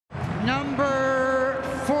number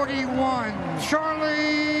 41,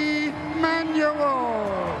 Charlie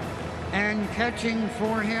Manuel. And catching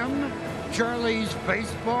for him, Charlie's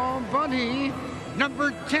baseball buddy,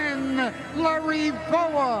 number 10, Larry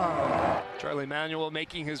Boa. Charlie Manuel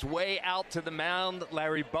making his way out to the mound.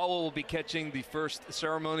 Larry Boa will be catching the first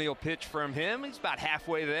ceremonial pitch from him. He's about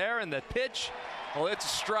halfway there, and the pitch, well, it's a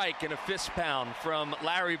strike and a fist pound from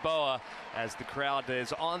Larry Boa as the crowd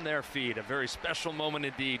is on their feet. A very special moment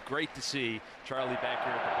indeed. Great to see Charlie back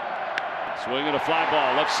here at the swinging a fly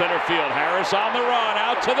ball, left center field. Harris on the run,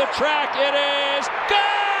 out to the track. It is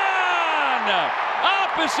gone!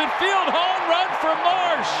 Opposite field, home run for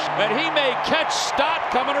Marsh, and he may catch Stott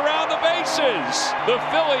coming around the bases. The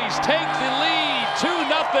Phillies take the lead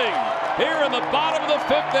 2-0 here in the bottom of the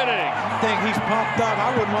 5th inning. I think he's pumped up.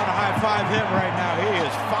 I wouldn't want to high-five him right now. He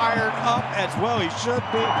is fired up as well. He should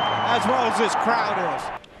be, as well as this crowd is.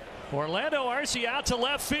 Orlando Arce out to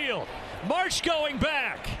left field. Marsh going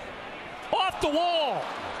back, off the wall.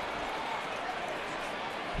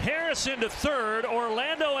 Harris into third,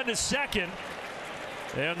 Orlando into second.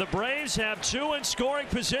 And the Braves have 2 in scoring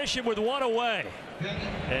position with 1 away.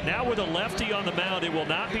 And now with a lefty on the mound, it will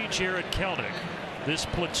not be Jared Kelenic. This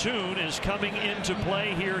platoon is coming into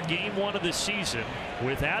play here, game 1 of the season,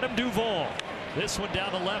 with Adam Duvall. This one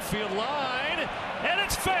down the left field line, and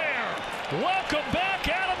it's fair. Welcome back,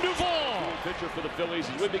 Adam Duvall. Pitcher for the Phillies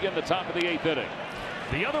as we begin the top of the 8th inning.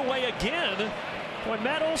 The other way again. When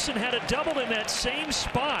Matt Olson had a double in that same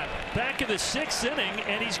spot back in the 6th inning,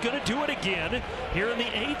 and he's going to do it again here in the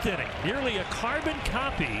 8th inning. Nearly a carbon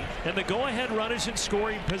copy, and the go-ahead run is in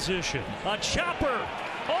scoring position. A chopper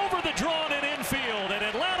over the drawn and infield, and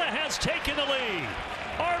Atlanta has taken the lead.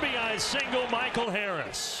 RBI single, Michael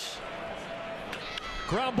Harris.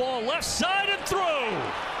 Ground ball left side and through.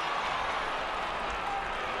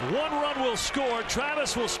 1 run will score.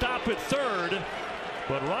 Travis will stop at third.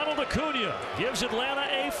 But Ronald Acuna gives Atlanta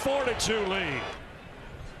a 4-2 lead.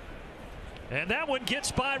 And that one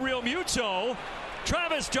gets by Real Muto.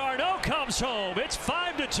 Travis d'Arnaud comes home. It's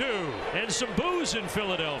 5-2. And some boos in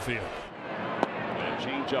Philadelphia. And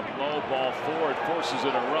change up low, ball forward, forces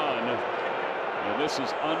it a run. And this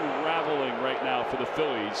is unraveling right now for the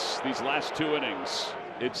Phillies these last 2 innings.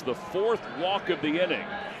 It's the 4th walk of the inning.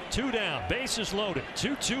 2 down, bases loaded.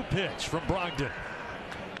 2-2 pitch from Brogdon.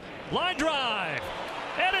 Line drive.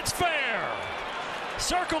 And it's fair.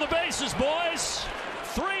 Circle the bases, boys.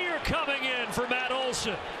 3 are coming in for Matt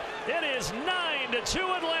Olson. It is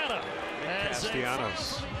 9-2 Atlanta.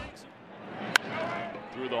 Castellanos.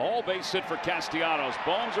 Through the hole, base hit for Castellanos.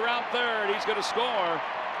 Bones are out third. He's going to score.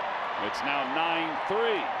 It's now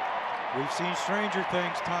 9-3. We've seen stranger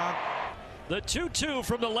things, Tom. The 2-2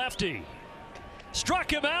 from the lefty.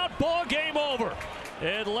 Struck him out. Ball game over.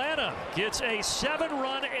 Atlanta gets a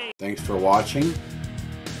 7-run 8. Thanks for watching.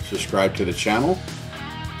 Subscribe to the channel.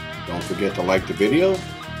 Don't forget to like the video.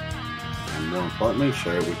 And more importantly,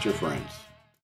 share it with your friends.